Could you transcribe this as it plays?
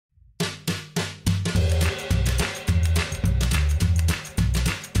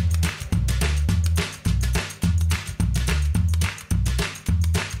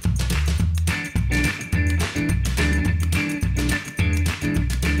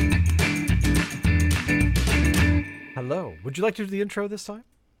Would you like to do the intro this time?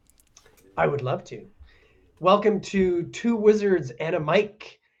 I would love to. Welcome to Two Wizards and a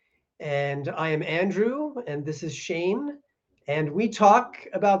Mic. And I am Andrew, and this is Shane. And we talk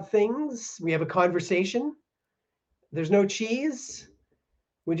about things. We have a conversation. There's no cheese.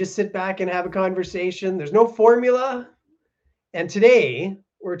 We just sit back and have a conversation. There's no formula. And today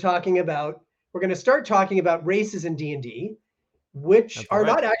we're going to start talking about races in D&D, which That's are right.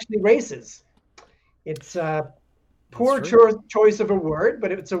 not actually races. It's a That's poor true. choice of a word,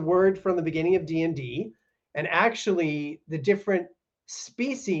 but it's a word from the beginning of D&D. And actually, the different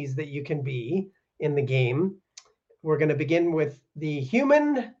species that you can be in the game. We're going to begin with the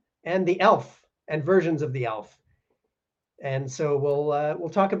human and the elf and versions of the elf. And so we'll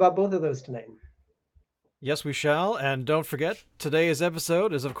talk about both of those tonight. Yes, we shall. And don't forget, today's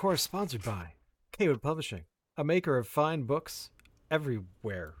episode is, of course, sponsored by Kaywood Publishing, a maker of fine books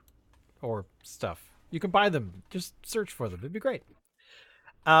everywhere or stuff. You can buy them. Just search for them. It'd be great.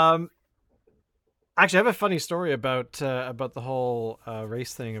 Um, Actually, I have a funny story about the whole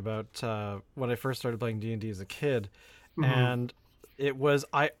race thing. About when I first started playing D&D as a kid, Mm-hmm. and it was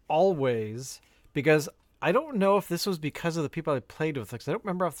I always because I don't know if this was because of the people I played with. Because I don't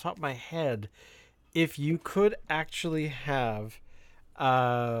remember off the top of my head if you could actually have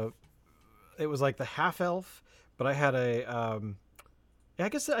uh it was like the half elf, but I had a yeah, I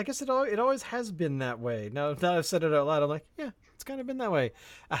guess it always has been that way. Now I've said it out loud, I'm like, yeah, it's kind of been that way.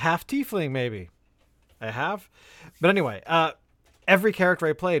 A half tiefling maybe. I have. But anyway, every character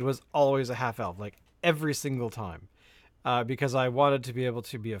I played was always a half elf, like every single time. Because I wanted to be able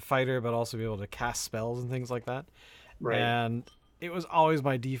to be a fighter, but also be able to cast spells and things like that. Right. And it was always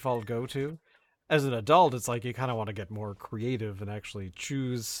my default go to. As an adult, it's like you kind of want to get more creative and actually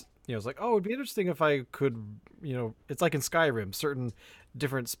choose. It's like, oh, it'd be interesting if I could, it's like in Skyrim, certain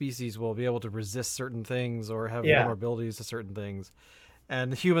different species will be able to resist certain things or have Yeah. vulnerabilities to certain things.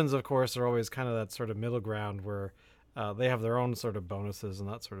 And humans, of course, are always kind of that sort of middle ground where they have their own sort of bonuses and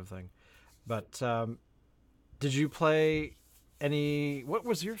that sort of thing. But did you play any? What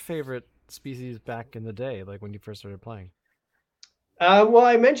was your favorite species back in the day, like when you first started playing? Well,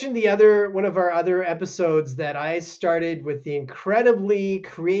 I mentioned the other one of our other episodes that I started with the incredibly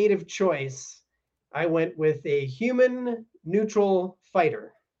creative choice. I went with a human neutral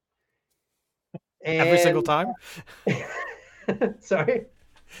fighter. Every single And time? sorry.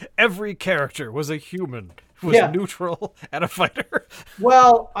 Every character was a human who was Yeah. neutral and a fighter.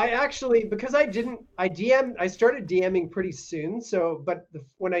 Well, I actually because I started DMing pretty soon. So, but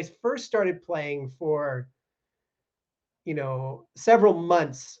when I first started playing for several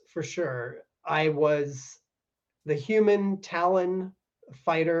months for sure, I was the human Talon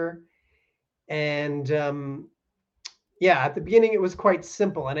fighter, and yeah, at the beginning it was quite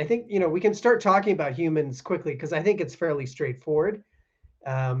simple. And I think we can start talking about humans quickly because I think it's fairly straightforward.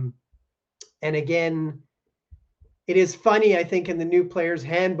 Um, and again, it is funny, I think, in the new player's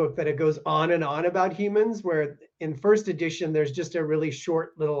handbook that it goes on and on about humans, where in first edition there's just a really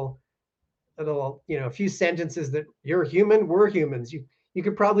short little a few sentences that you're human, we're humans. You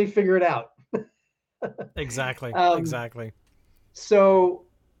could probably figure it out. Exactly. Um, Exactly. so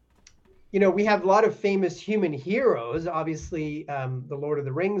we have a lot of famous human heroes. Obviously, the Lord of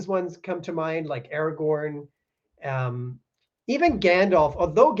the Rings ones come to mind, like Aragorn, um, even Gandalf.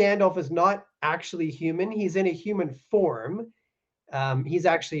 Although Gandalf is not actually human, he's in a human form. He's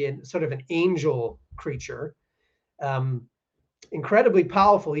actually sort of an angel creature, um, incredibly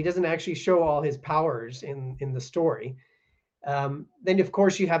powerful. He doesn't actually show all his powers in the story. Then, of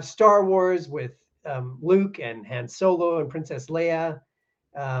course, you have Star Wars with Luke and Han Solo and Princess Leia,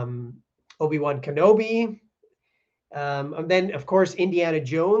 um, Obi-Wan Kenobi, and then, of course, Indiana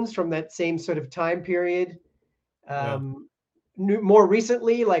Jones from that same sort of time period. Yeah. More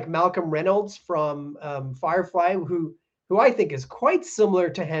recently, like Malcolm Reynolds from Firefly, who I think is quite similar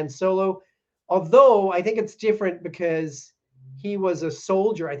to Han Solo, although I think it's different because he was a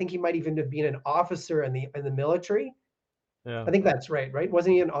soldier. I think he might even have been an officer in the military. Yeah. I think that's right, right?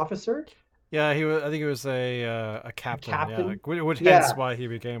 Wasn't he an officer? Yeah, he was. I think he was a A captain. Yeah, captain? which hence Yeah, why he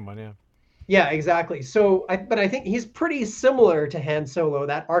became one. Yeah. yeah, exactly. So, but I think he's pretty similar to Han Solo,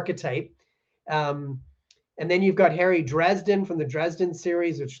 that archetype. Um, and then you've got Harry Dresden from the Dresden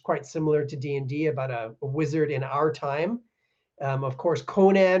series, which is quite similar to D&D about a wizard in our time. Of course,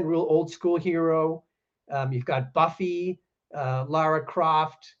 Conan, real old school hero. You've got Buffy, Lara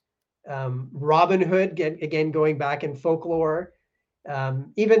Croft, Robin Hood, again going back in folklore.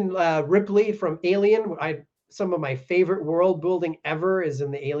 Even Ripley from Alien. Some of my favorite world building ever is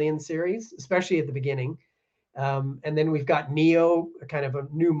in the Alien series, especially at the beginning. And then we've got Neo, kind of a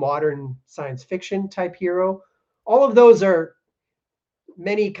new modern science fiction type hero. all of those are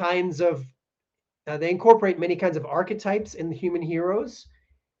many kinds of they incorporate many kinds of archetypes in the human heroes.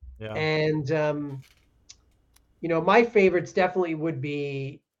 Yeah. And my favorites definitely would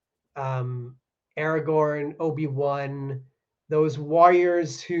be um, Aragorn, Obi-Wan, those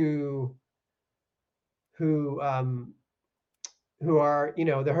warriors who who are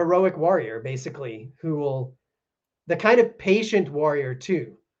the heroic warrior basically, who will the kind of patient warrior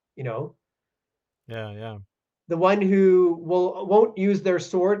too, you know, Yeah. Yeah. the one who won't use their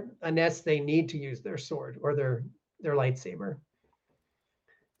sword unless they need to use their sword or their lightsaber.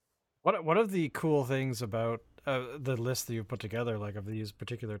 One of the cool things about the list that you put together, like of these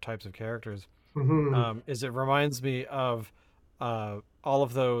particular types of characters, Hmm. is it reminds me of all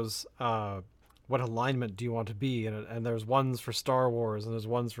of those. What alignment do you want to be? And there's ones for Star Wars, and there's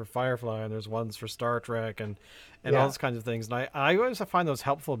ones for Firefly, and there's ones for Star Trek, and all Yeah. those kinds of things. And I always find those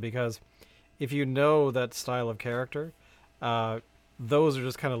helpful because if you know that style of character, uh, those are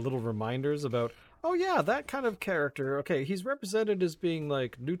just kind of little reminders about, oh yeah, that kind of character. Okay, he's represented as being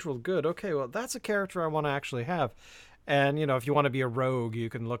like neutral good. Okay, well that's a character I want to actually have. And if you want to be a rogue, you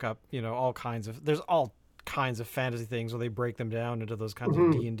can look up all kinds of there's all kinds of fantasy things where they break them down into those kinds of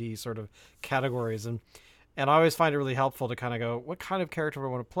Hmm. D&D sort of categories. And I always find it really helpful to kind of go, what kind of character do I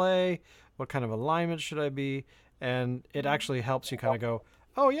want to play? What kind of alignment should I be? And it actually helps you kind of go,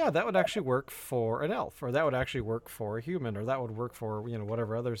 oh yeah, that would actually work for an elf, or that would actually work for a human, or that would work for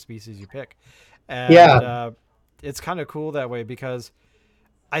whatever other species you pick. Yeah. And it's kind of cool that way because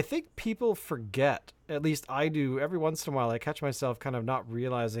I think people forget, at least I do, every once in a while, I catch myself kind of not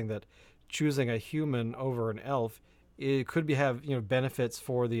realizing that choosing a human over an elf it could be have benefits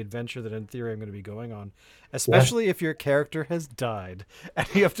for the adventure that in theory I'm going to be going on, Yes. especially if your character has died and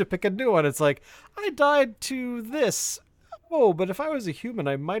you have to pick a new one. It's like I died to this. Oh, but if I was a human,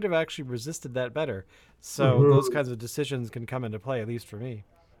 I might have actually resisted that better. So those Hmm. kinds of decisions can come into play, at least for me.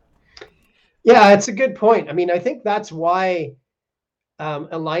 Yeah, it's a good point. I mean, I think that's why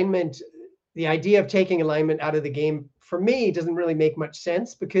alignment, the idea of taking alignment out of the game, for me, doesn't really make much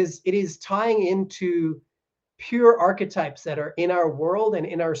sense because it is tying into pure archetypes that are in our world and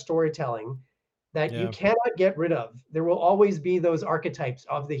in our storytelling that you Yeah, cannot get rid of. There will always be those archetypes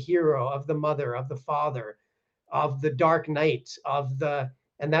of the hero, of the mother, of the father, of the dark knight,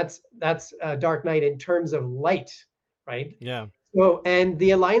 and that's Dark Knight in terms of light, right? yeah, So, and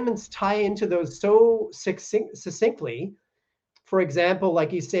the alignments tie into those so succinctly. For example,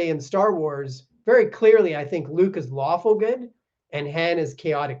 like you say in Star Wars, very clearly, I think Luke is lawful good and Han is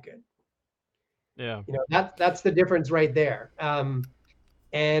chaotic good. yeah. That's the difference right there.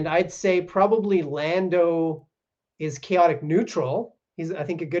 And I'd say probably Lando is chaotic neutral. He's, I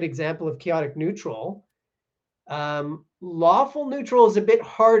think, a good example of chaotic neutral. Lawful neutral is a bit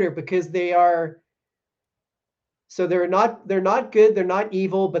harder because they're not good, they're not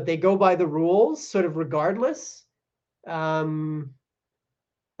evil, but they go by the rules sort of regardless. Um,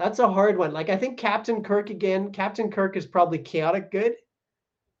 that's a hard one. Like I think Captain Kirk again. Captain Kirk is probably chaotic good.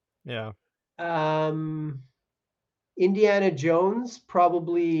 Yeah, Um, Indiana Jones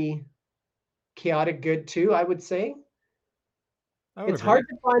probably chaotic good too. I would say I would it's hard agree.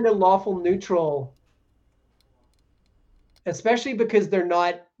 to find a lawful neutral, especially because they're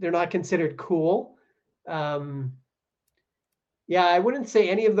not considered cool. Um, yeah, I wouldn't say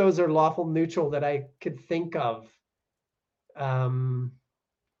any of those are lawful neutral that I could think of. Um,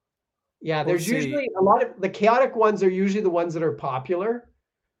 yeah, Well, let's there's see. usually a lot of the chaotic ones are usually the ones that are popular.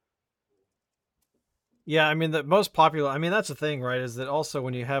 Yeah, I mean the most popular. I mean that's the thing, right? Is that also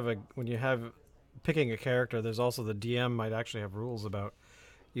when you have picking a character, there's also the DM might actually have rules about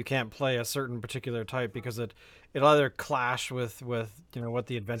you can't play a certain particular type because it either clash with what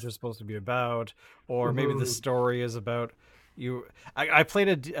the adventure is supposed to be about, or maybe the Hmm. story is about you. I played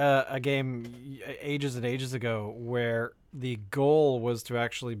a game ages and ages ago where the goal was to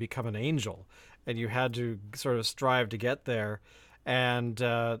actually become an angel, and you had to sort of strive to get there. And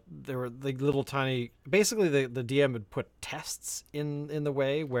there were the little tiny. Basically, the DM would put tests in the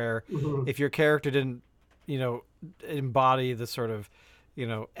way where Hmm. if your character didn't, embody the sort of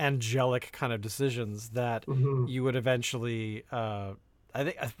angelic kind of decisions that Hmm. you would eventually I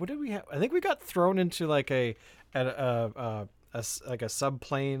think what did we have I think we got thrown into like like a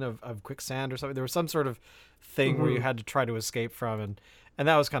subplane of quicksand or something. There was some sort of thing where you Hmm. had to try to escape from, and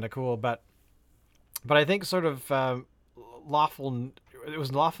that was kind of cool. But I think sort of lawful it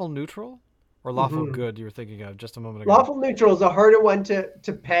was lawful neutral or lawful Hmm. good you were thinking of just a moment ago. Lawful neutral is a harder one to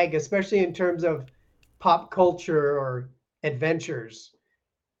peg, especially in terms of pop culture or adventures,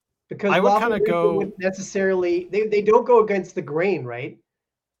 because I would lawful kind of neutral go wouldn't necessarily they don't go against the grain, right?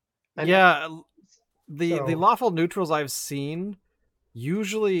 And yeah the So lawful neutrals I've seen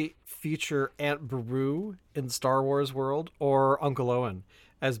usually feature Aunt Beru in Star Wars world or Uncle Owen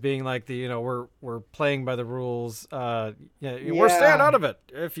as being like the we're playing by the rules. Yeah, we're staying yeah, out of it.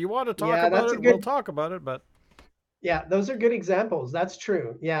 If you want to talk yeah, about that's a it, we'll good. talk about it. But Yeah, those are good examples. That's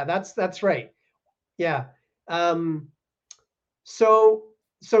true. Yeah, that's right. Yeah. Um, so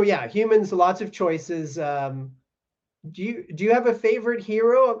so yeah, humans, lots of choices. Do you have a favorite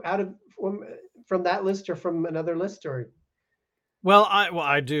hero out of from that list or from another list or? well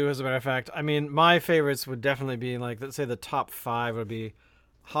I do, as a matter of fact. I mean, my favorites would definitely be like, let's say the top five would be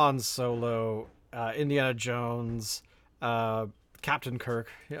Han Solo, Indiana Jones, uh, Captain Kirk.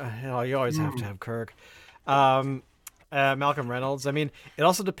 Yeah, you always have to Hmm. have Kirk. Um, Malcolm Reynolds. I mean, it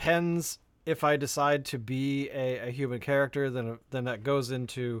also depends if I decide to be a human character. Then that goes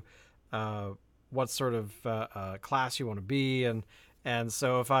into uh, what sort of class you want to be, and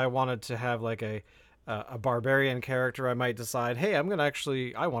so if I wanted to have like a barbarian character, I might decide, hey, I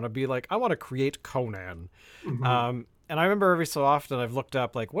want to be like, I want to create Conan. Hmm. And I remember every so often I've looked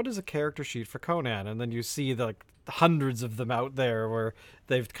up like, what is a character sheet for Conan, and then you see like hundreds of them out there where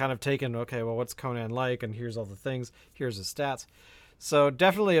they've kind of taken, okay, well, what's Conan like, and here's all the things, here's his stats. So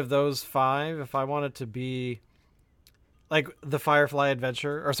definitely of those five, if I wanted to be like the Firefly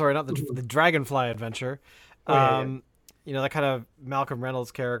Adventure, or sorry, not Hmm. the Dragonfly Adventure, Oh yeah, yeah. um, that kind of Malcolm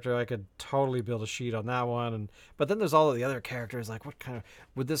Reynolds character, I could totally build a sheet on that one. And but then there's all of the other characters. Like, what kind of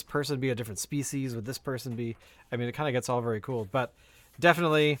would this person be a different species? Would this person be? I mean, it kind of gets all very cool. But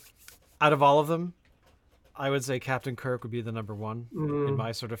definitely, out of all of them, I would say Captain Kirk would be the number one in Hmm.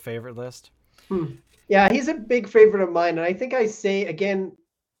 my sort of favorite list. Hmm. Yeah, he's a big favorite of mine, and I think I say again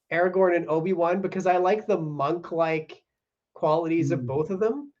Aragorn and Obi-Wan because I like the monk-like qualities of Mm. both of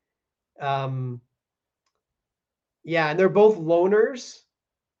them. Um, yeah, and they're both loners,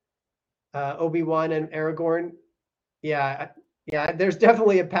 Obi-Wan and Aragorn. Yeah, yeah, there's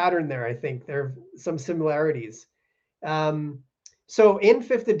definitely a pattern there, I think. There are some similarities. Um, so in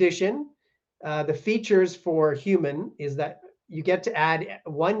fifth edition, the features for human is that you get to add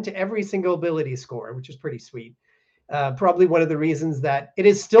one to every single ability score, which is pretty sweet. Probably one of the reasons that it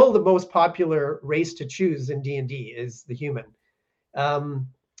is still the most popular race to choose in D&D is the human. Um,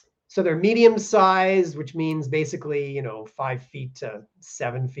 so they're medium sized, which means basically 5 feet to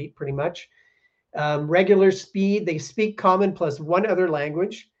 7 feet, pretty much. Regular speed, they speak common plus one other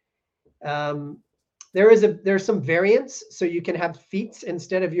language. Um, there's some variance, so you can have feats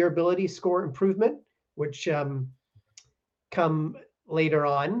instead of your ability score improvement, which come later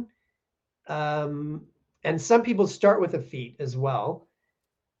on. Um, and some people start with a feat as well.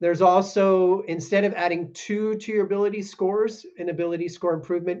 There's also, instead of adding two to your ability scores in ability score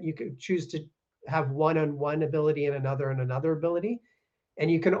improvement, you could choose to have one on one ability and another ability.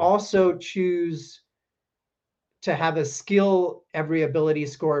 And you can also choose to have a skill every ability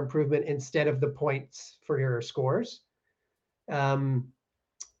score improvement instead of the points for your scores. Um,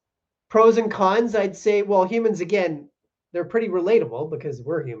 Pros and cons, I'd say, well, humans, again, they're pretty relatable because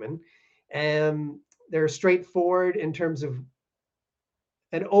we're human. And they're straightforward in terms of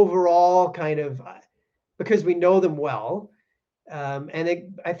an overall kind of, because we know them well.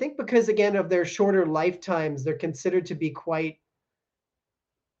 I think because, again, of their shorter lifetimes, they're considered to be quite,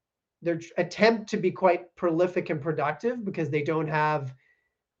 their attempt to be quite prolific and productive because they don't have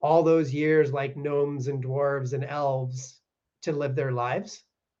all those years like gnomes and dwarves and elves to live their lives.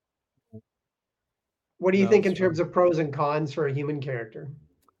 What do you No, think that's in true. terms of pros and cons for a human character?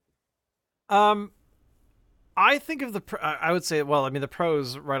 Um, I think of I would say, well, I mean, the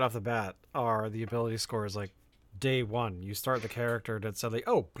pros right off the bat are the ability scores. Like day one, you start the character and it's suddenly,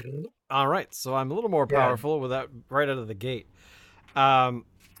 oh, all right, so I'm a little more Yeah. powerful without right out of the gate. Um,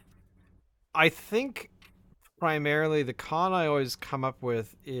 I think primarily the con I always come up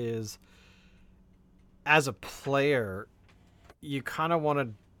with is, as a player, you kind of want to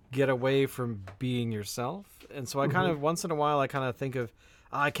get away from being yourself, and so I kind Hmm. of once in a while I kind of think of,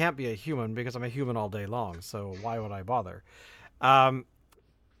 I can't be a human because I'm a human all day long, so why would I bother? Um,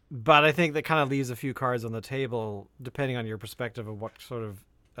 but I think that kind of leaves a few cards on the table depending on your perspective of what sort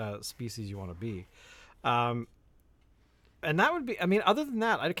of species you want to be. Um, and that would be, I mean, other than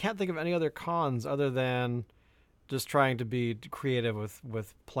that, I can't think of any other cons other than just trying to be creative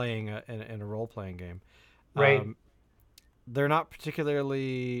with playing in a role playing game. Right. Um, they're not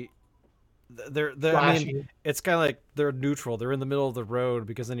particularly they're I mean, Flashy. it's kind of like they're neutral. They're in the middle of the road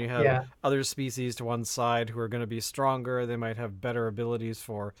because then you have Yeah. other species to one side who are going to be stronger. They might have better abilities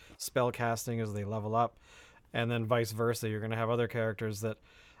for spell casting as they level up, and then vice versa. You're going to have other characters that,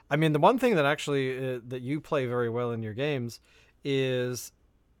 I mean, the one thing that actually that you play very well in your games is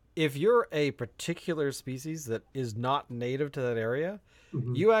if you're a particular species that is not native to that area,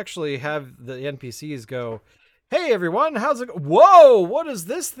 Hmm. you actually have the NPCs go, "Hey everyone, how's it? Whoa, what is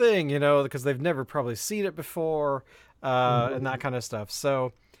this thing?" You know, because they've never probably seen it before, and that Hmm. kind of stuff.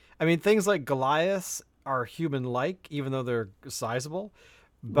 So, I mean, things like Goliaths are human-like, even though they're sizable,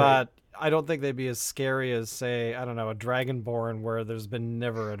 Right. but I don't think they'd be as scary as, say, I don't know, a Dragonborn, where there's been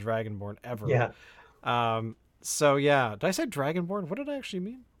never a Dragonborn ever. Yeah. So yeah, did I say Dragonborn? What did I actually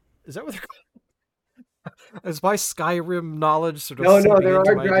mean? Is that what they're called? Is my Skyrim knowledge sort of No, no, seeping there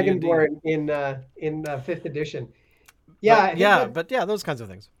into are my D&D? Dragonborn in fifth edition. Yeah, But I think yeah, that but yeah, those kinds of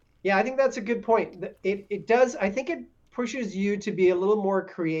things. yeah, I think that's a good point. It does. I think it pushes you to be a little more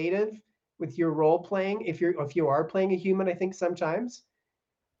creative with your role playing if you are playing a human. I think sometimes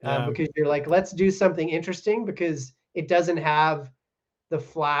Yeah. because you're like, let's do something interesting because it doesn't have the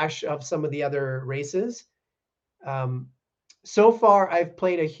flash of some of the other races. Um, so far, I've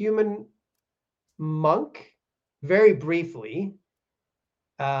played a human monk very briefly,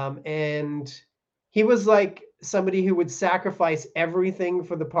 and he was like somebody who would sacrifice everything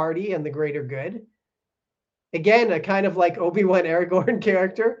for the party and the greater good. Again, a kind of like Obi-Wan Aragorn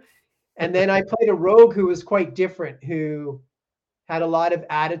character. And then I played a rogue who was quite different, who had a lot of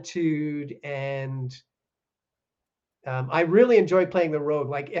attitude, and I really enjoy playing the rogue.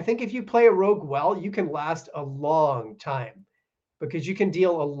 Like, I think if you play a rogue well, you can last a long time because you can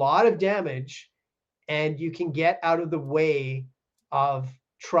deal a lot of damage and you can get out of the way of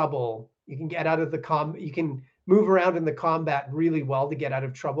trouble. You can get out of the you can move around in the combat really well to get out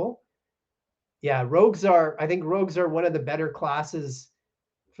of trouble. Yeah, I think rogues are one of the better classes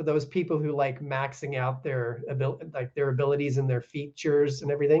for those people who like maxing out their abilities and their features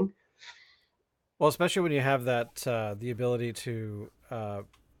and everything. Well, especially when you have that the ability to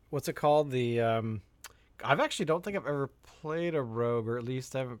what's it called? The I've actually don't think I've ever played a rogue, or at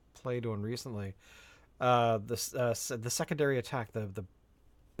least I haven't played one recently. The secondary attack, the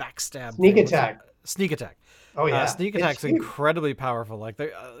backstab Sneak thing. What's that? attack. Sneak attack. Oh yeah, Sneak it's attack's huge. incredibly powerful. Like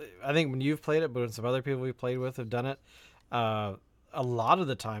I think when you've played it, but when some other people we've played with have done it, uh, a lot of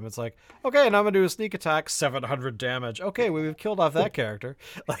the time it's like, okay, and I'm gonna do a sneak attack, 700 damage. Okay, we've killed off that character,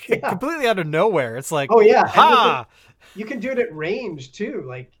 like Yeah. completely out of nowhere. It's like, Oh yeah, and with the ha, you can do it at range too.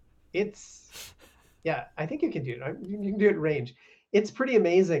 Like it's yeah, I think you can do it. You can do it at range. It's pretty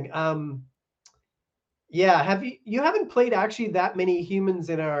amazing. Yeah, you haven't played actually that many humans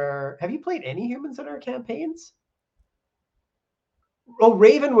in our have you played any humans in our campaigns? Oh, uh,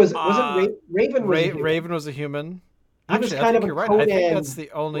 Raven was a human. Raven was a human. He was Actually, I kind of think a you're right. I think that's Conan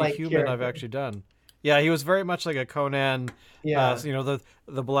the only like human I've character. actually done. Yeah, he was very much like a Conan, Yeah. you know,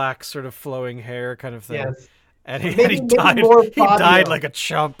 the black sort of flowing hair kind of thing. Yes. And Maybe he maybe died. more He died Fabio. like a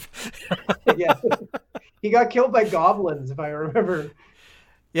chump. Yeah. He got killed by goblins, if I remember.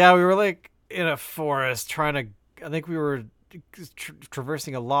 Yeah, we were like in a forest trying to. I think we were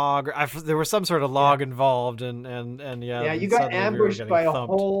traversing a log. There was some sort of Yeah. log involved, and yeah, Yeah, then you got suddenly we were ambushed getting by a thumped.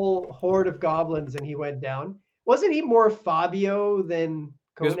 whole horde of goblins and he went down. Wasn't he more Fabio than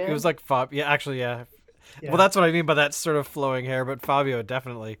It was Conan? like Fab. Yeah, actually, yeah. Well, Yeah, that's what I mean by that sort of flowing hair. But Fabio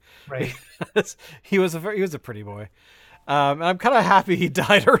definitely, right. because he was a pretty boy. And I'm kind of happy he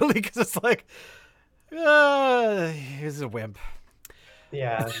died early because it's like, he's a wimp.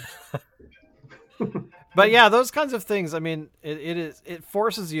 Yeah. But yeah, those kinds of things. I mean, it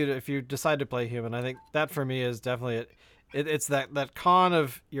forces you to, if you decide to play human. I think that for me is definitely it. It's that con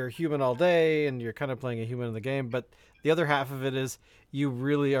of you're human all day and you're kind of playing a human in the game, but the other half of it is you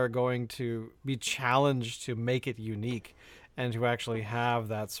really are going to be challenged to make it unique and to actually have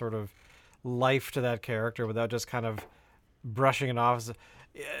that sort of life to that character without just kind of brushing it off.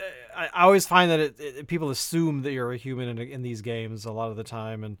 I always find that people assume that you're a human in these games a lot of the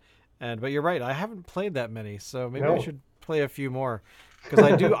time, and but you're right. I haven't played that many, so maybe I No. should play a few more because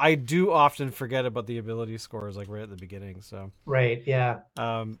I do often forget about the ability scores like right at the beginning. So Right. Yeah.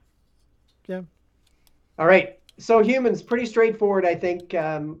 um, yeah, All right. So humans, pretty straightforward, I think.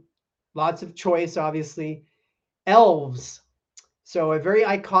 Lots of choice, obviously. Elves. So a very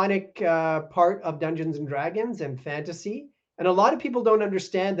iconic part of Dungeons and Dragons and fantasy. And a lot of people don't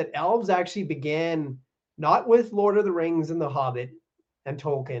understand that elves actually began not with Lord of the Rings and The Hobbit and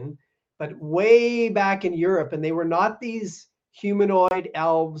Tolkien, but way back in Europe. And they were not these humanoid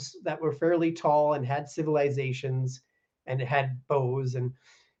elves that were fairly tall and had civilizations and had bows. And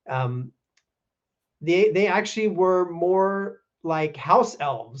um, they actually were more like house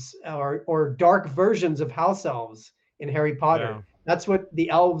elves or dark versions of house elves in Harry yeah, Potter. That's what the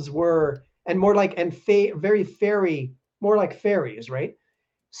elves were, and more like very fairy, more like fairies, right?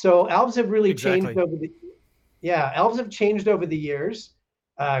 So elves have really changed exactly. over the yeah, elves have changed over the years.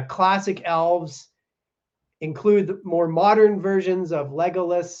 Classic elves include more modern versions of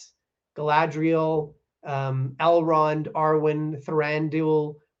Legolas, Galadriel, Elrond, Arwen,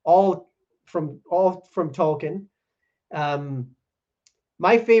 Thranduil, all from Tolkien. Um,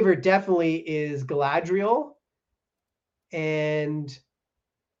 my favorite definitely is Galadriel, and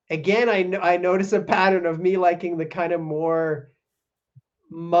again, I notice a pattern of me liking the kind of more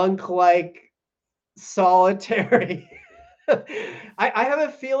monk-like solitary. I have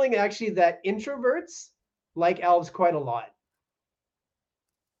a feeling actually that introverts like elves quite a lot.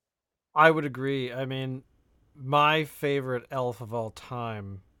 I would agree. I mean, my favorite elf of all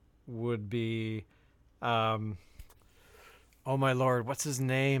time would be, um, oh my lord, what's his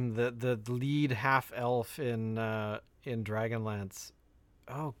name? The lead half elf in Dragonlance.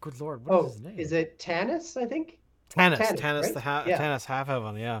 Oh, good lord, what is Oh, his is name? it Tanis? I think Tanis, Tanis, right? Yeah, Tanis half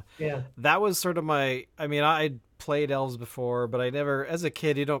heaven. Yeah, yeah. that was sort of my. I mean, I played elves before, but I never, as a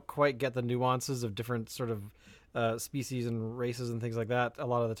kid, you don't quite get the nuances of different sort of species and races and things like that a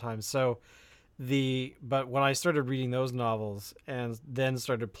lot of the time. So but when I started reading those novels and then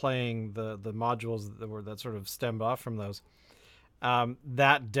started playing the modules that sort of stemmed off from those,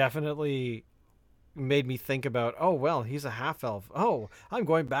 that definitely made me think about, oh well, he's a half elf. Oh, I'm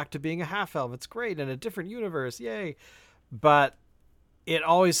going back to being a half elf. It's great in a different universe. Yay. But it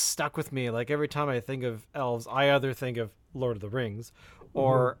always stuck with me. Like every time I think of elves, I either think of Lord of the Rings Hmm.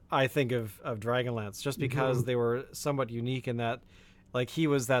 or I think of Dragonlance, just because Hmm. they were somewhat unique in that, like, he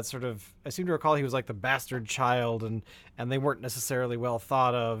was that sort of, I seem to recall he was like the bastard child, and they weren't necessarily well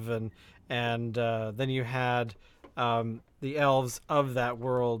thought of, and then you had the elves of that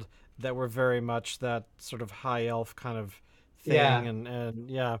world that were very much that sort of high elf kind of thing, Yeah, and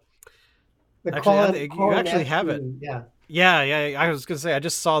yeah, the actually, you actually have it. Colonesti. Yeah, Yeah, yeah. I was gonna say I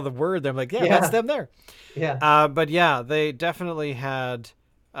just saw the word there. I'm like, yeah, that's yeah. them there. Yeah. But yeah, they definitely had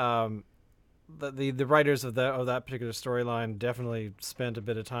um, the writers of that particular storyline definitely spent a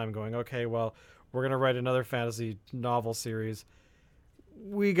bit of time going, okay, well, we're gonna write another fantasy novel series.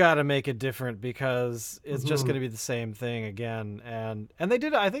 We got to make it different because it's just going to Hmm. be the same thing again. And they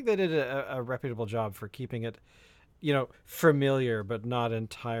did. I think they did a reputable job for keeping it, familiar but not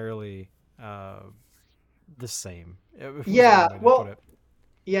entirely uh, the same. It was the Yeah. wrong way to put Well, it.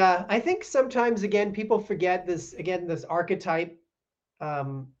 yeah. I think sometimes again people forget this archetype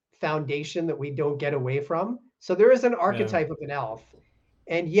um, foundation that we don't get away from. So there is an Yeah. archetype of an elf,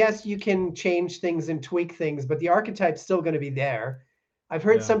 and yes, you can change things and tweak things, but the archetype's still going to be there. I've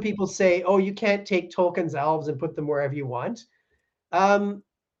heard Yeah. some people say, "Oh, you can't take Tolkien's elves and put them wherever you want." Um,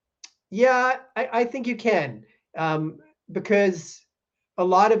 Yeah, I think you can, um, because a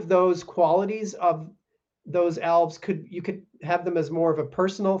lot of those qualities of those elves you could have them as more of a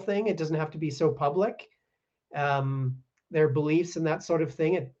personal thing. It doesn't have to be so public. Um, their beliefs and that sort of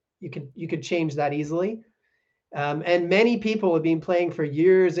thing. You could change that easily. And many people have been playing for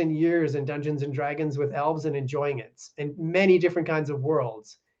years and years in Dungeons and Dragons with elves and enjoying it in many different kinds of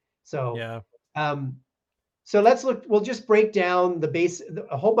worlds. So Yeah. um, so let's look, we'll just break down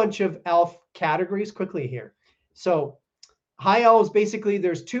a whole bunch of elf categories quickly here. So high elves, basically,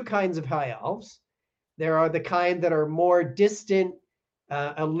 there's two kinds of high elves. There are the kind that are more distant,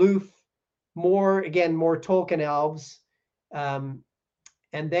 aloof, more Tolkien elves. Um,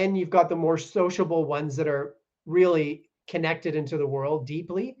 and then you've got the more sociable ones that are really connected into the world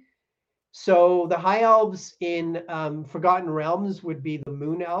deeply. So the high elves in Forgotten Realms would be the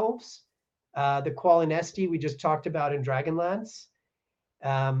moon elves, the Qualinesti we just talked about in Dragonlance,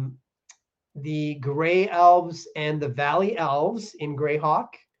 um, the gray elves and the valley elves in Greyhawk,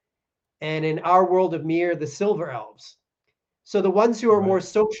 and in our world of Mir, the silver elves. So the ones who are more Right.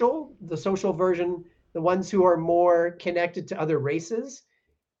 social, the social version, the ones who are more connected to other races,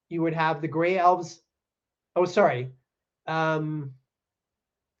 you would have the gray elves. Oh, sorry. Um,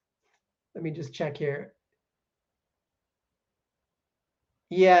 Let me just check here.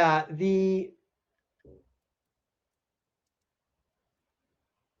 Yeah, the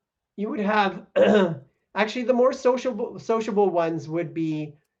you would have actually the more sociable ones would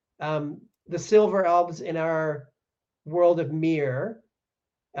be the silver elves in our world of Mir,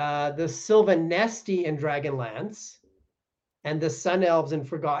 the Sylvanesti in Dragonlance, and the sun elves in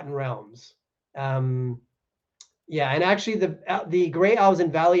Forgotten Realms. Um, yeah, and actually the gray elves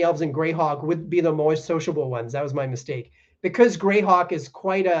and valley elves and Greyhawk would be the most sociable ones. That was my mistake. Because Greyhawk is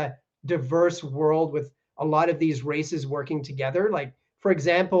quite a diverse world with a lot of these races working together. Like, for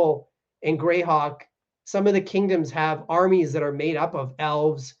example, in Greyhawk, some of the kingdoms have armies that are made up of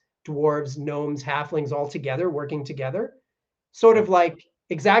elves, dwarves, gnomes, halflings all together working together. Sort of Yep. like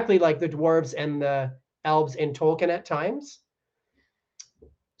exactly like the dwarves and the elves in Tolkien at times.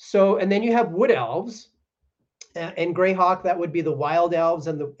 So, and then you have wood elves and Greyhawk. That would be the wild elves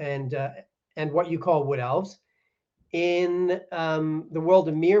and what you call wood elves. In the world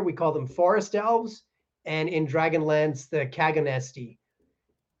of Mir, we call them forest elves, and in Dragonlance, the Kaganesti.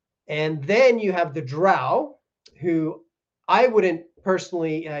 And then you have the Drow, who I wouldn't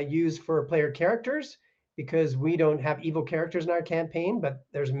personally use for player characters because we don't have evil characters in our campaign, but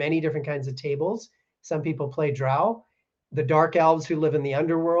there's many different kinds of tables. Some people play Drow. The Dark Elves who live in the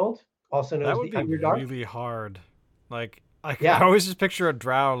underworld, also known That as would the be Underdark. really hard. Like I Yeah. always just picture a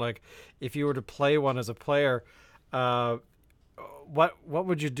drow. Like if you were to play one as a player, uh, what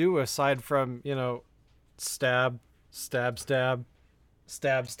would you do aside from stab, stab, stab,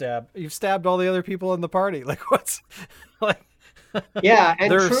 stab, stab? You've stabbed all the other people in the party. Like what's like? Yeah, and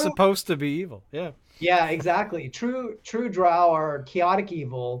They're true. supposed to be evil. Yeah. Yeah, exactly. True Drow are chaotic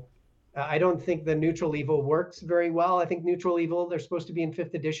evil. I don't think the neutral evil works very well. I think neutral evil, they're supposed to be in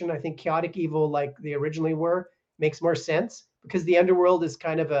fifth edition. I think chaotic evil, like they originally were, makes more sense because the underworld is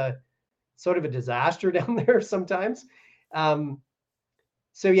kind of a sort of a disaster down there sometimes. Um,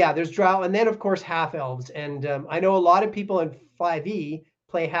 so yeah, there's Drow, and then of course half elves. And I know a lot of people in 5e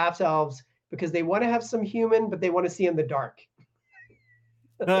play half elves because they want to have some human, but they want to see in the dark.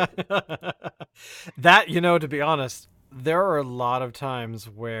 That to be honest, there are a lot of times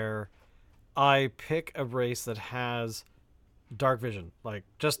where I pick a race that has dark vision, like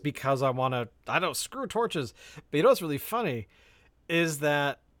just because I want to. I don't screw torches, but what's really funny is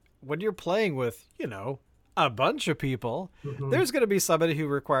that when you're playing with a bunch of people, Mhm. there's going to be somebody who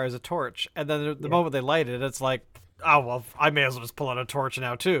requires a torch, and then the Yeah, moment they light it, it's like, oh well, I may as well just pull out a torch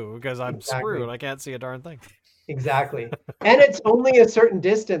now too because I'm screwed. exactly. I can't see a darn thing. Exactly. And it's only a certain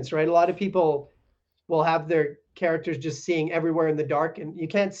distance, right? A lot of people will have their characters just seeing everywhere in the dark, and you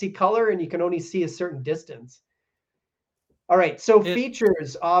can't see color and you can only see a certain distance. All right. So It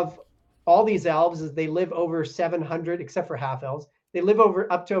features of all these elves is they live over 700, except for half elves. They live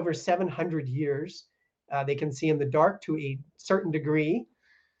over up to over 700 years. They can see in the dark to a certain degree.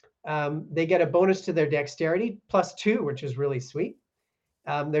 They get a bonus to their dexterity, +2, which is really sweet.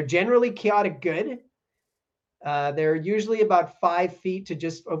 They're generally chaotic good. They're usually about 5 feet to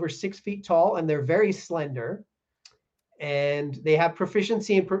just over 6 feet tall, and they're very slender. And they have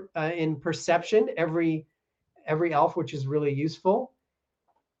proficiency in perception. Every elf, which is really useful.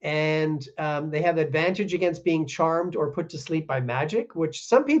 And they have advantage against being charmed or put to sleep by magic, which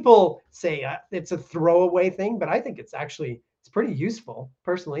some people say it's a throwaway thing, but I think it's pretty useful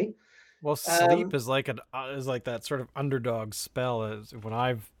personally. well, sleep Um, is like that sort of underdog spell is when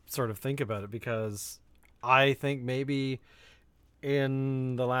I've sort of think about it because I think maybe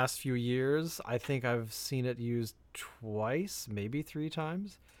in the last few years, I think I've seen it used twice, maybe three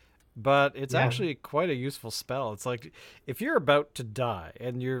times. But it's yeah. actually quite a useful spell. It's like if you're about to die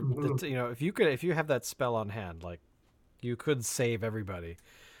and Mhm. if you have that spell on hand, like you could save everybody.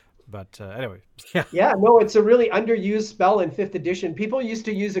 But anyway, yeah, Yeah, no, it's a really underused spell in fifth edition. People used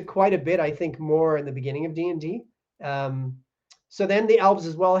to use it quite a bit, I think, more in the beginning of D&D. Um, so then the elves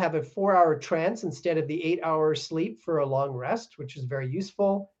as well have a 4-hour trance instead of the 8-hour sleep for a long rest, which is very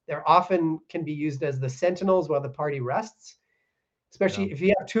useful. They're often can be used as the sentinels while the party rests, yeah. especially if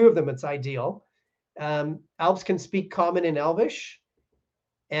you have two of them, it's ideal. Elves can speak Common and Elvish.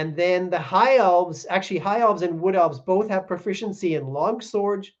 And then the high elves, actually, high elves and wood elves both have proficiency in long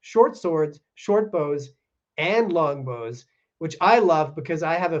swords, short bows, and long bows, which I love because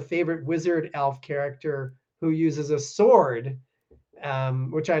I have a favorite wizard elf character who uses a sword,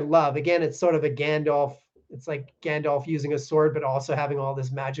 which I love. Again, it's sort of a Gandalf. It's like Gandalf using a sword, but also having all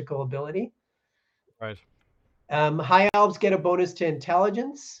this magical ability. Right. High elves get a bonus to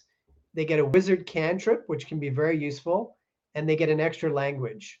intelligence. They get a wizard cantrip, which can be very useful, and they get an extra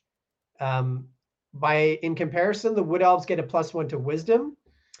language. Um, in comparison, the wood elves get a +1 to wisdom.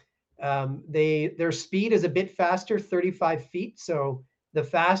 Their speed is a bit faster, 35 feet, so the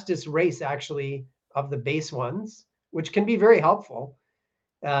fastest race actually of the base ones, which can be very helpful.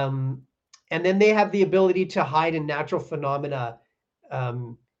 Um, and then they have the ability to hide in natural phenomena.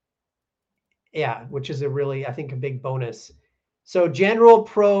 Um, yeah, which is a really, I think, a big bonus. So general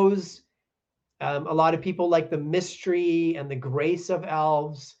pros, a lot of people like the mystery and the grace of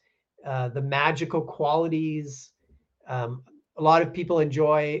elves, the magical qualities. Um, a lot of people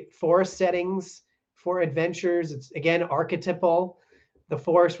enjoy forest settings for adventures. It's again archetypal. The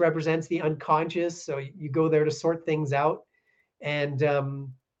forest represents the unconscious, so you go there to sort things out. And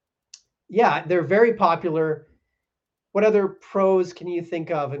yeah, they're very popular. What other pros can you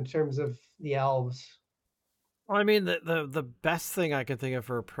think of in terms of the elves? Well, I mean, the best thing I can think of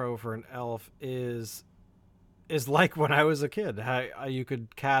for a pro for an elf is is like when I was a kid. How you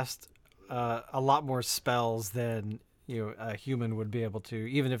could cast a lot more spells than a human would be able to,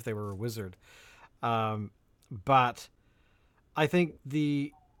 even if they were a wizard. Um, but I think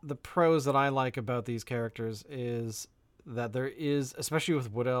the pros that I like about these characters is that there is, especially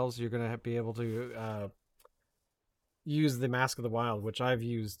with wood elves, you're going to be able to use the Mask of the Wild, which I've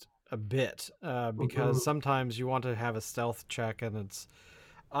used a bit because Mhm. sometimes you want to have a stealth check, and it's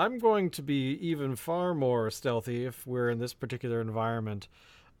I'm going to be even far more stealthy if we're in this particular environment.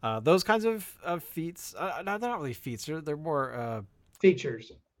 Those kinds of feats, no, they're not really feats. They're more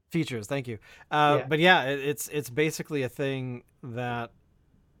Features. features. Thank you. Yeah. But yeah, it's basically a thing that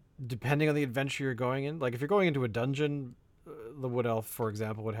depending on the adventure you're going in, like if you're going into a dungeon, the wood elf, for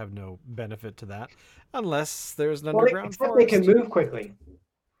example, would have no benefit to that unless there's an Well, underground except they can forest. move quickly.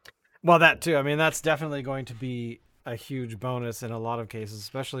 Well, that too. I mean, that's definitely going to be a huge bonus in a lot of cases,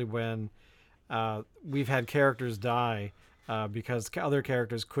 especially when we've had characters die because other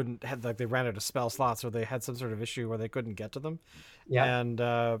characters couldn't had like they ran out of spell slots or they had some sort of issue where they couldn't get to them. Yeah. And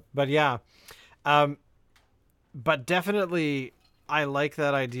but yeah, um, but definitely I like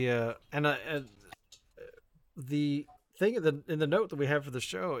that idea. And the thing in the note that we have for the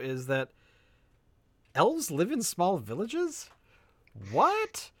show is that elves live in small villages.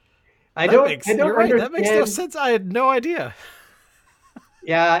 What? That I makes don't you're right. That makes no understand. sense. I had no idea.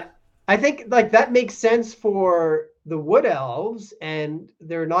 Yeah, I think like that makes sense for the wood elves, and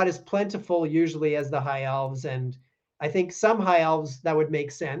they're not as plentiful usually as the high elves. And I think some high elves that would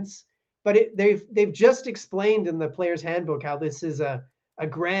make sense. But they've just explained in the player's handbook how this is a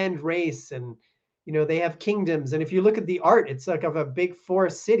grand race, and they have kingdoms. And if you look at the art, it's like of a big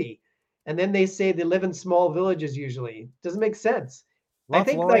forest city. And then they say they live in small villages usually. Doesn't make sense. I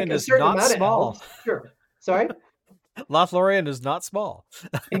think like Lothlorien a is certain not amount of small. elves, sure. Sorry? Lothlorien is not small.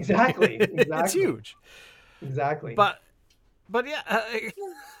 Exactly, It's exactly. huge. Exactly. But yeah,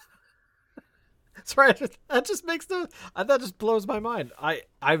 sorry, that just makes no. That just blows my mind. I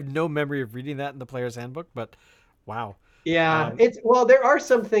have no memory of reading that in the player's handbook, but wow. Yeah, Um, it's well, there are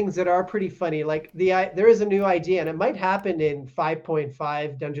some things that are pretty funny. Like there is a new idea, and it might happen in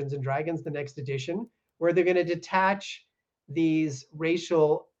 5.5 Dungeons and Dragons, the next edition, where they're going to detach these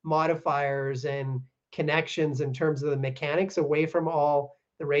racial modifiers and connections in terms of the mechanics away from all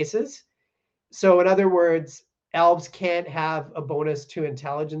the races. So, in other words, elves can't have a bonus to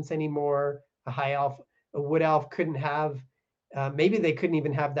intelligence anymore. A high elf, a wood elf couldn't have. Maybe they couldn't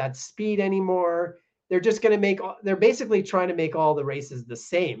even have that speed anymore. They're just going to make. They're basically trying to make all the races the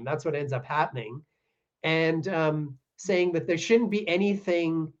same. That's what ends up happening, and saying that there shouldn't be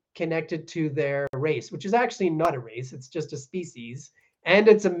anything connected to their race, which is actually not a race. It's just a species, and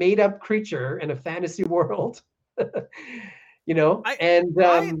it's a made-up creature in a fantasy world. I And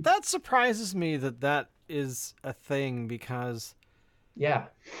I that surprises me that that is a thing because yeah.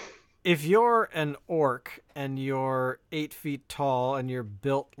 if you're an orc and you're 8 feet tall and you're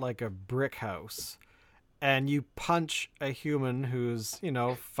built like a brick house and you punch a human who's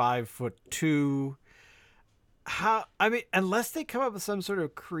 5'2", how I mean, unless they come up with some sort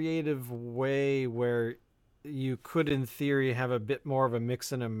of creative way where you could in theory have a bit more of a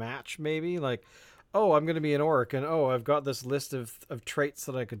mix and a match, maybe like, oh, I'm going to be an orc and oh, I've got this list of traits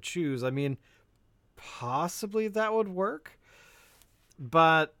that I could choose. I mean, possibly that would work,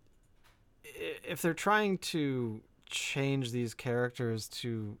 but if they're trying to change these characters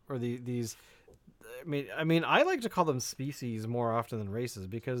to or these I like to call them species more often than races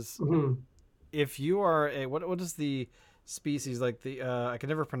because Mhm. if you are a what is the species like the I can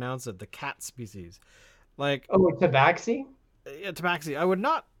never pronounce it, the cat species, like Oh, tabaxi? tabaxi, I would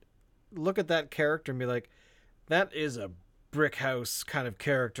not look at that character and be like, that is a brick house kind of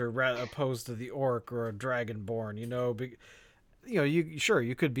character opposed to the orc or a dragonborn, you sure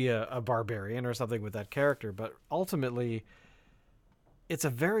you could be a barbarian or something with that character, but ultimately it's a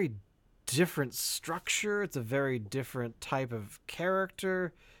very different structure, it's a very different type of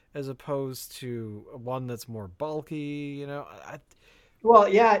character as opposed to one that's more bulky, Well,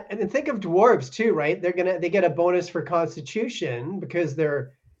 yeah, and then think of dwarves too, right? They get a bonus for constitution because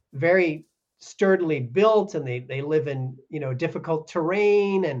they're very sturdily built, and they live in, difficult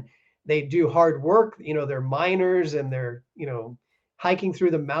terrain, and they do hard work. They're miners, and they're, hiking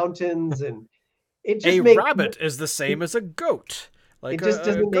through the mountains, and it a just makes rabbit is the same it, as a goat, like it just a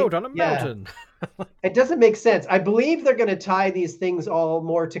doesn't goat make on a yeah, mountain. it doesn't make sense. I believe they're going to tie these things all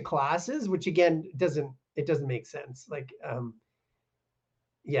more to classes, which again doesn't make sense. Like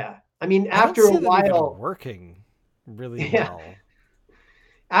yeah. I mean, I don't after a see that even while, working really yeah, well.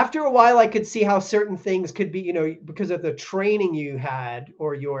 After a while, I could see how certain things could be, because of the training you had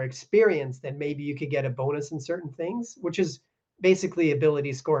or your experience, then maybe you could get a bonus in certain things, which is basically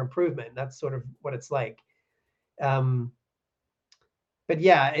ability score improvement. That's sort of what it's like. Um, but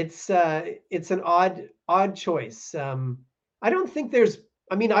yeah, it's an odd choice. I don't think there's.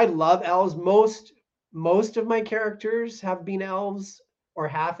 I mean, I love elves. Most of my characters have been elves or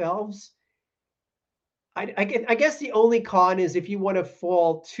half elves. I guess the only con is if you want to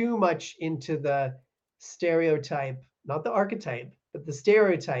fall too much into the stereotype, not the archetype, but the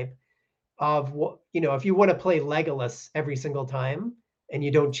stereotype of what, if you want to play Legolas every single time and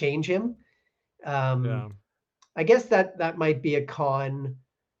you don't change him. Yeah. I guess that might be a con.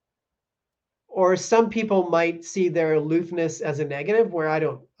 Or some people might see their aloofness as a negative, where I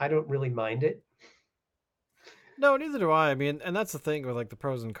don't really mind it. No, neither do I. I mean, and that's the thing with like the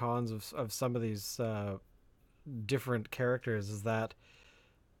pros and cons of some of these different characters is that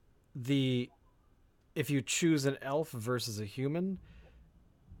the if you choose an elf versus a human,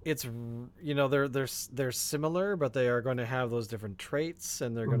 it's they're similar, but they are going to have those different traits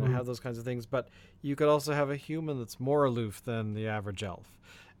and they're going to Hmm. have those kinds of things. But you could also have a human that's more aloof than the average elf.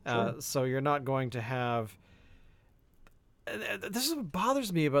 Sure. So you're not going to have. This is what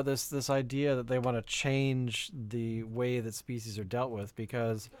bothers me about this idea that they want to change the way that species are dealt with,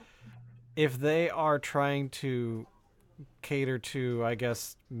 because if they are trying to cater to, I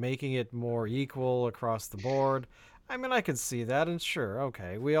guess, making it more equal across the board, I mean, I can see that, and sure,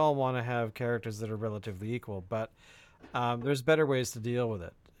 okay, we all want to have characters that are relatively equal, but there's better ways to deal with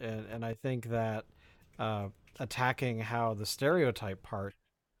it, and I think that uh, attacking how the stereotype part,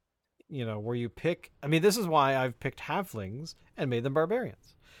 where you pick, I mean, this is why I've picked halflings and made them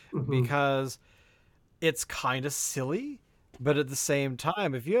barbarians, Hmm. because it's kind of silly, but at the same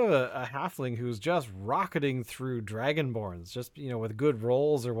time, if you have a halfling who's just rocketing through dragonborns, just with good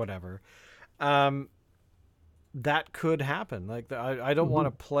rolls or whatever, um, that could happen. Like I don't want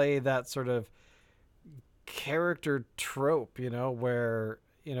to Hmm. play that sort of character trope, where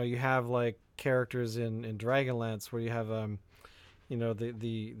you have like characters in Dragonlance where you have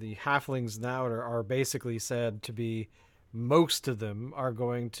the halflings now are basically said to be, most of them are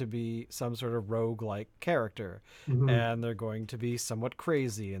going to be some sort of rogue-like character, Hmm. and they're going to be somewhat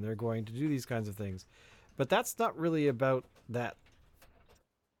crazy and they're going to do these kinds of things, but that's not really about that.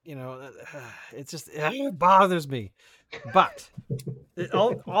 It bothers me, but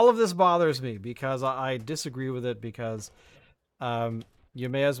all of this bothers me because I disagree with it, because um, you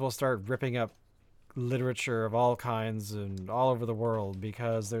may as well start ripping up literature of all kinds and all over the world,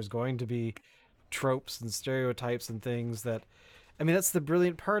 because there's going to be tropes and stereotypes and things that, I mean, that's the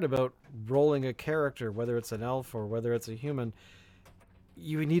brilliant part about rolling a character, whether it's an elf or whether it's a human.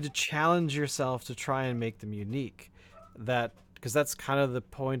 You need to challenge yourself to try and make them unique. That because that's kind of the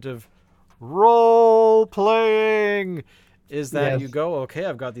point of role playing, is that you Yes. go, okay,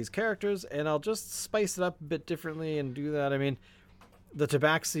 I've got these characters and I'll just spice it up a bit differently and do that. I mean, the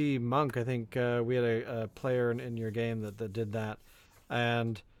Tabaxi monk, I think we had a player in your game that did that,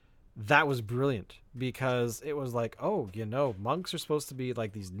 and that was brilliant because it was like, oh, monks are supposed to be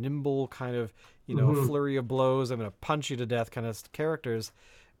like these nimble kind of, a Hmm. flurry of blows, I'm going to punch you to death kind of characters,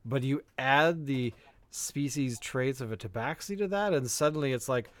 but you add the species traits of a Tabaxi to that, and suddenly it's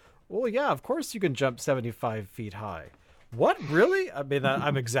like, well, yeah, of course you can jump 75 feet high. What, really? I mean,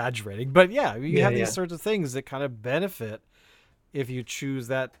 I'm exaggerating, but yeah, you Yeah, have these yeah, sorts of things that kind of benefit if you choose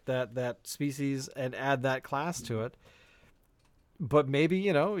that species and add that class to it. But maybe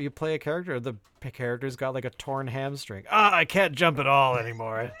you play a character, the character's got like a torn hamstring. I can't jump at all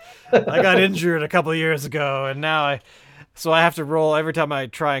anymore. I got injured a couple of years ago, and now I have to roll every time I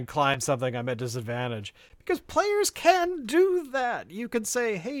try and climb something. I'm at disadvantage, because players can do that. You can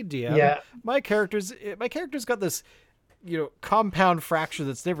say, "Hey DM, yeah, my character's got this compound fracture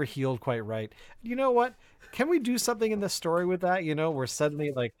that's never healed quite right. You know what? Can we do something in the story with that? Where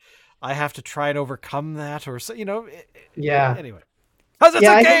suddenly like I have to try and overcome that, or so. yeah, Anyway, because it's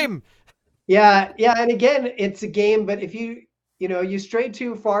yeah. a I think game. yeah, yeah. And again, it's a game, but if you stray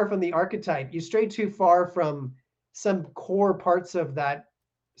too far from the archetype, you stray too far from some core parts of that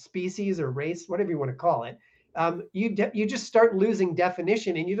species or race, whatever you want to call it. You just start losing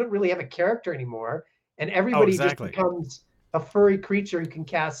definition, and you don't really have a character anymore, and Oh, everybody just exactly. becomes a furry creature who can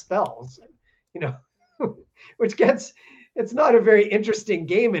cast spells. You know, which gets it's not a very interesting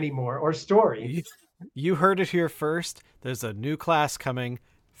game anymore or story. You, you heard it here first. There's a new class coming,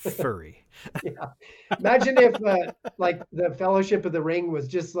 furry. Yeah. Imagine if like the Fellowship of the Ring was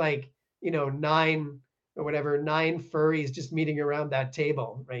just like, nine or whatever, nine furries just meeting around that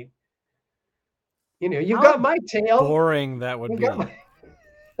table, right? You've got How my tail. boring that would You've got my be.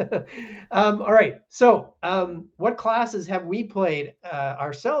 All right. So, what classes have we played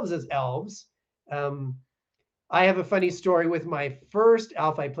ourselves as elves? Um, I have a funny story with my first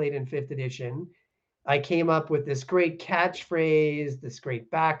elf I played in fifth edition. I came up with this great catchphrase, this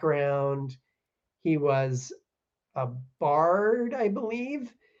great background. He was a bard, I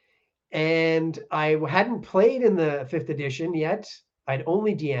believe, and I hadn't played in the fifth edition yet. I'd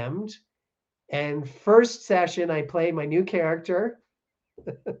only DM'd. And first session, I played my new character.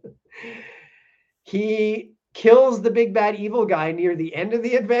 He kills the big bad evil guy near the end of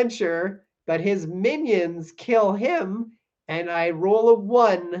the adventure, but his minions kill him, and I roll a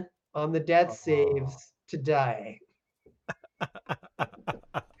 1 on the death Oh. saves to die.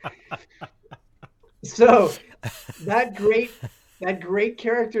 So that great that great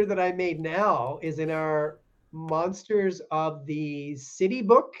character that I made now is in our Monsters of the City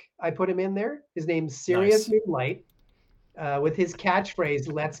book. I put him in there. His name's Serious Nice. Moonlight, with his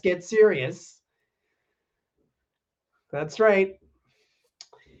catchphrase, "Let's get serious." That's right.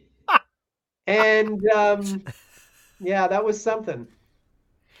 And yeah, that was something.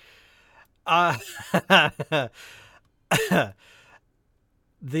 Uh,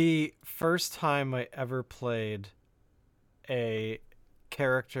 the first time I ever played a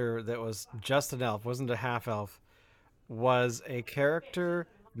character that was just an elf, wasn't a half elf, was a character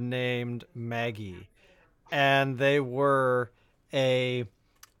named Maggie. And they were a.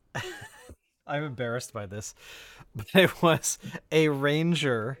 I'm embarrassed by this, but it was a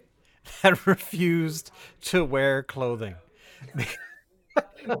ranger that refused to wear clothing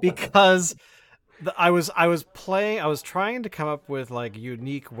because I was trying to come up with like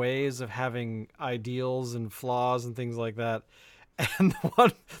unique ways of having ideals and flaws and things like that. And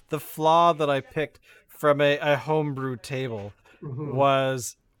the flaw that I picked from a homebrew table Mhm.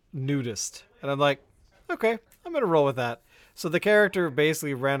 was nudist. And I'm like, okay, I'm gonna roll with that. So the character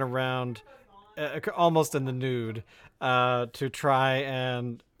basically ran around almost in the nude to try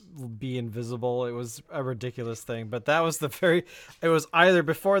and be invisible. It was a ridiculous thing, but that was the very. It was either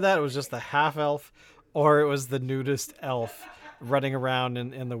before that it was just the half elf, or it was the nudist elf running around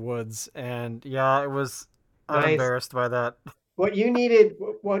in the woods. And yeah, it was. I'm Nice. embarrassed by that. What you need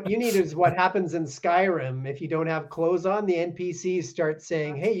is what happens in Skyrim. If you don't have clothes on, the NPCs start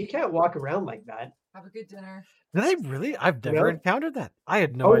saying, "Hey, you can't walk around like that." Did they really? I've You never know? encountered that. I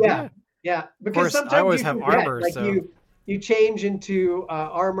had no Oh yeah, idea. yeah. Of Because course, I sometimes always you have forget, armor, like so you change into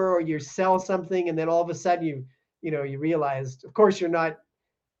armor or you sell something, and then all of a sudden you realized. Of course, you're not.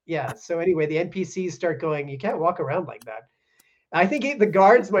 Yeah. So anyway, the NPCs start going, "You can't walk around like that." I think the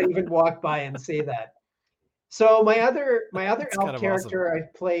guards might even walk by and say that. So my other it's elf kind of awesome. character I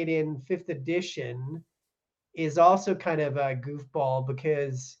played in fifth edition is also kind of a goofball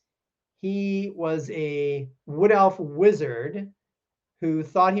because he was a wood elf wizard who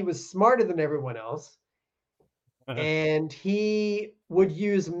thought he was smarter than everyone else, and he would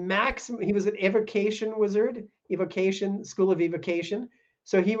use maximum. He was an evocation wizard, evocation school of evocation.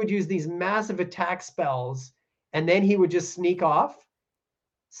 So he would use these massive attack spells, and then he would just sneak off.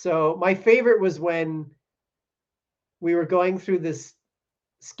 So my favorite was when we were going through this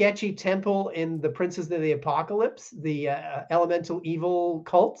sketchy temple in the Princes of the Apocalypse, the elemental evil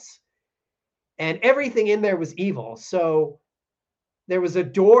cults, and everything in there was evil. So there was a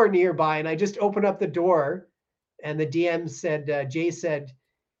door nearby, and I just opened up the door, and the DM said, Jay said,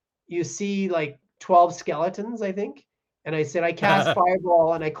 "You see like 12 skeletons, I think." And I said, "I cast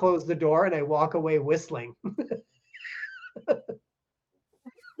fireball," and I close the door and I walk away whistling.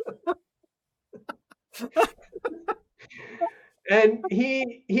 And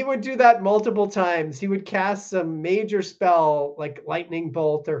he would do that multiple times. He would cast some major spell like lightning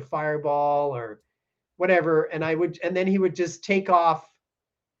bolt or fireball or whatever, and then he would just take off,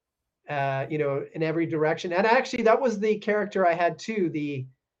 in every direction. And actually, that was the character I had too, the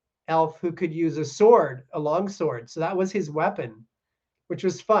elf who could use a sword, a long sword. So that was his weapon, which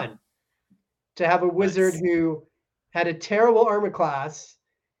was fun to have a wizard Nice. who had a terrible armor class,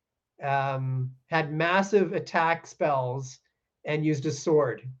 had massive attack spells, and used a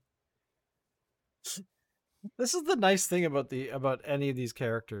sword. This is the nice thing about the about any of these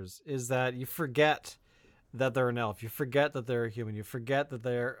characters is that you forget that they're an elf. You forget that they're a human. You forget that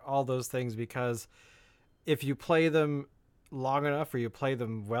they're all those things because if you play them long enough or you play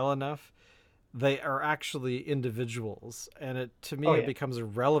them well enough, they are actually individuals, and it to Oh me it yeah, becomes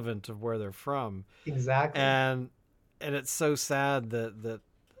irrelevant of where they're from. exactly. And it's so sad that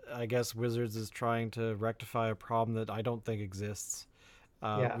I guess Wizards is trying to rectify a problem that I don't think exists,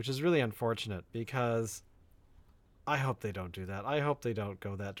 Yeah. which is really unfortunate because I hope they don't do that. I hope they don't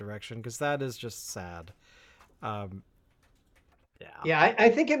go that direction because that is just sad. Um, Yeah. Yeah, I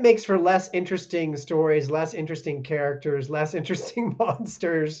think it makes for less interesting stories, less interesting characters, less interesting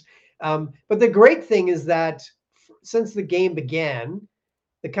monsters. But the great thing is that since the game began,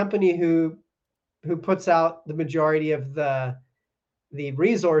 the company who puts out the majority of the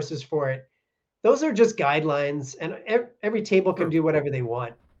resources for it, those are just guidelines, and every table can True. do whatever they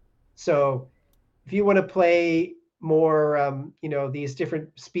want. So if you want to play more, these different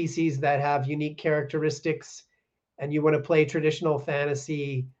species that have unique characteristics, and you want to play traditional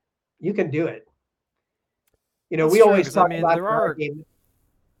fantasy, you can do it. That's We true always because I talk mean about there in our are game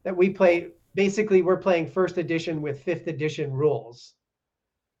that we play. Basically, we're playing first edition with fifth edition rules.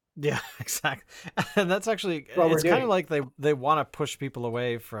 yeah exactly, and that's actually That's what we're it's kind of doing. like they want to push people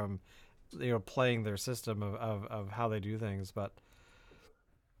away from playing their system of how they do things, but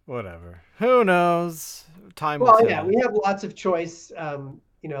whatever. Who knows? Time will Well, yeah, we tell. have lots of choice.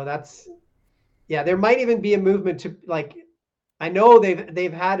 That's yeah. There might even be a movement to like. I know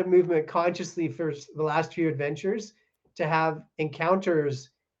they've had a movement consciously for the last few adventures to have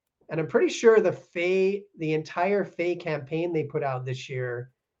encounters, and I'm pretty sure the entire Fey campaign they put out this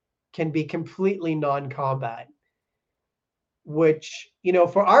year can be completely non-combat. Which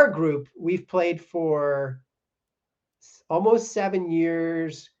for our group, we've played for almost 7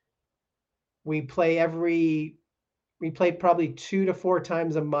 years. We play every we played probably 2 to 4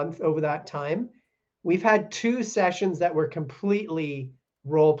 times a month over that time. We've had 2 sessions that were completely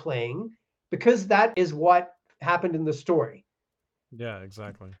role playing because that is what happened in the story. Yeah,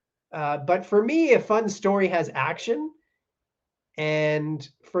 exactly. But for me, a fun story has action, and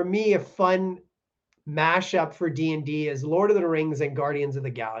for me, a fun mashup for D&D is Lord of the Rings and Guardians of the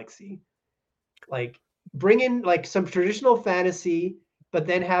Galaxy. Like bring in like some traditional fantasy, but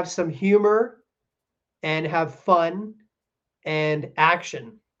then have some humor and have fun and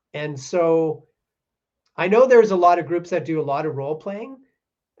action. And so I know there's a lot of groups that do a lot of role playing,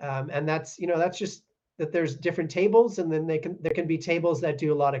 and that's just that there's different tables, and then there can be tables that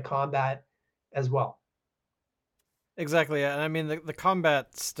do a lot of combat as well. Exactly, and I mean the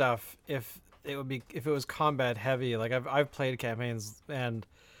combat stuff. If it was combat heavy, like I've played campaigns and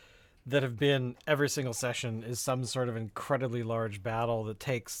that have been every single session is some sort of incredibly large battle that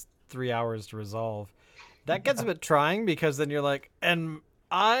takes 3 hours to resolve. That gets a bit trying because then you're like, and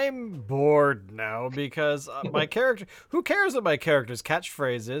I'm bored now because my character. Who cares what my character's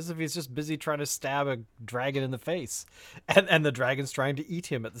catchphrase is if he's just busy trying to stab a dragon in the face, and the dragon's trying to eat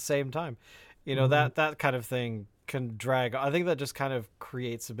him at the same time. Mhm. That kind of thing can drag. I think that just kind of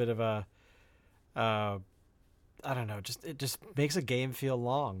creates a bit of a uh, I don't know, just it just makes a game feel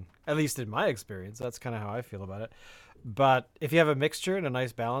long. At least in my experience, that's kind of how I feel about it. But if you have a mixture and a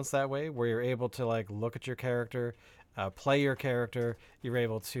nice balance that way, where you're able to like look at your character, play your character, you're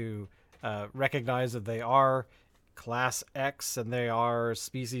able to recognize that they are class X and they are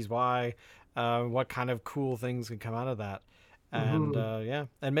species Y. What kind of cool things can come out of that? And Mhm. yeah,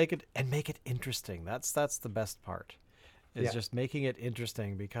 and make it interesting. That's the best part. Is Yeah. just making it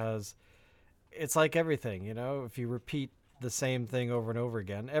interesting because it's like everything, if you repeat the same thing over and over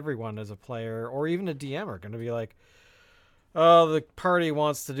again, everyone as a player or even a DM are going to be like, oh, the party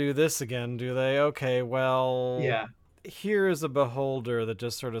wants to do this again, do they? Okay, well, Yeah. here is a beholder that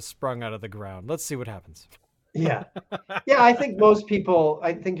just sort of sprung out of the ground. Let's see what happens. Yeah. Yeah, I think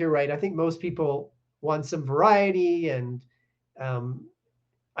you're right. I think most people want some variety, and um,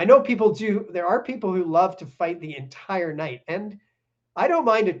 I know people do. There are people who love to fight the entire night, and I don't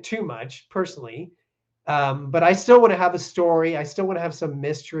mind it too much personally. But I still want to have a story. I still want to have some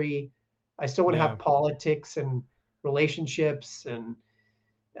mystery. I still want to Yeah. have politics and relationships and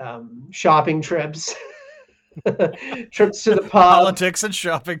shopping trips, trips to the pub. Politics and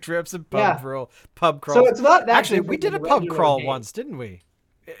shopping trips and Yeah. pub So crawls. it's not that Actually, we different did than a a pub regular crawl game. once, didn't we?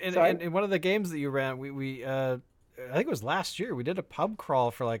 Sorry. In one of the games that you ran, we I think it was last year. We did a pub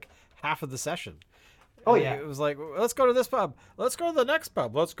crawl for like half of the session. Oh yeah. It was like, let's go to this pub. Let's go to the next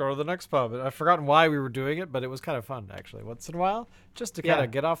pub. Let's go to the next pub. And I've forgotten why we were doing it, but it was kind of fun actually. Once in a while, just to kind Yeah.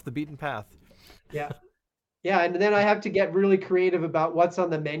 of get off the beaten path. Yeah. Yeah. And then I have to get really creative about what's on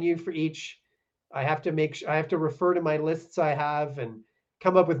the menu for each. I have to refer to my lists I have and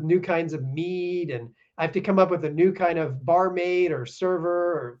come up with new kinds of mead, and I have to come up with a new kind of barmaid or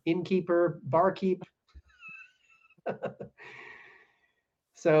server or innkeeper, barkeep.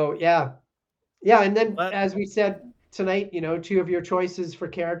 So yeah, yeah. And then Let as we said tonight, two of your choices for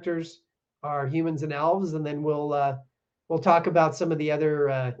characters are humans and elves, and then we'll talk about some of the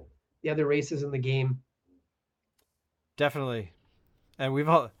other races in the game. definitely. And we've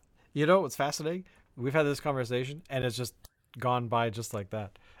all, what's fascinating? We've had this conversation, and it's just gone by just like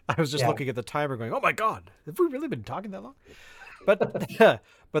that. I was just Yeah. looking at the timer, going, "Oh my god, have we really been talking that long?" But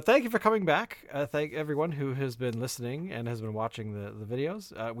but thank you for coming back. Thank everyone who has been listening and has been watching the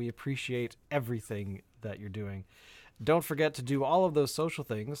videos. We appreciate everything that you're doing. Don't forget to do all of those social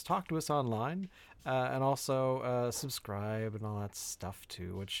things. Talk to us online, and also subscribe and all that stuff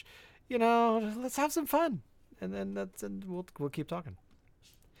too. Which, let's have some fun, and we'll keep talking.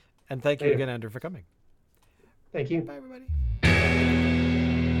 And thank you Later. again, Andrew, for coming. Thank you. Bye, everybody.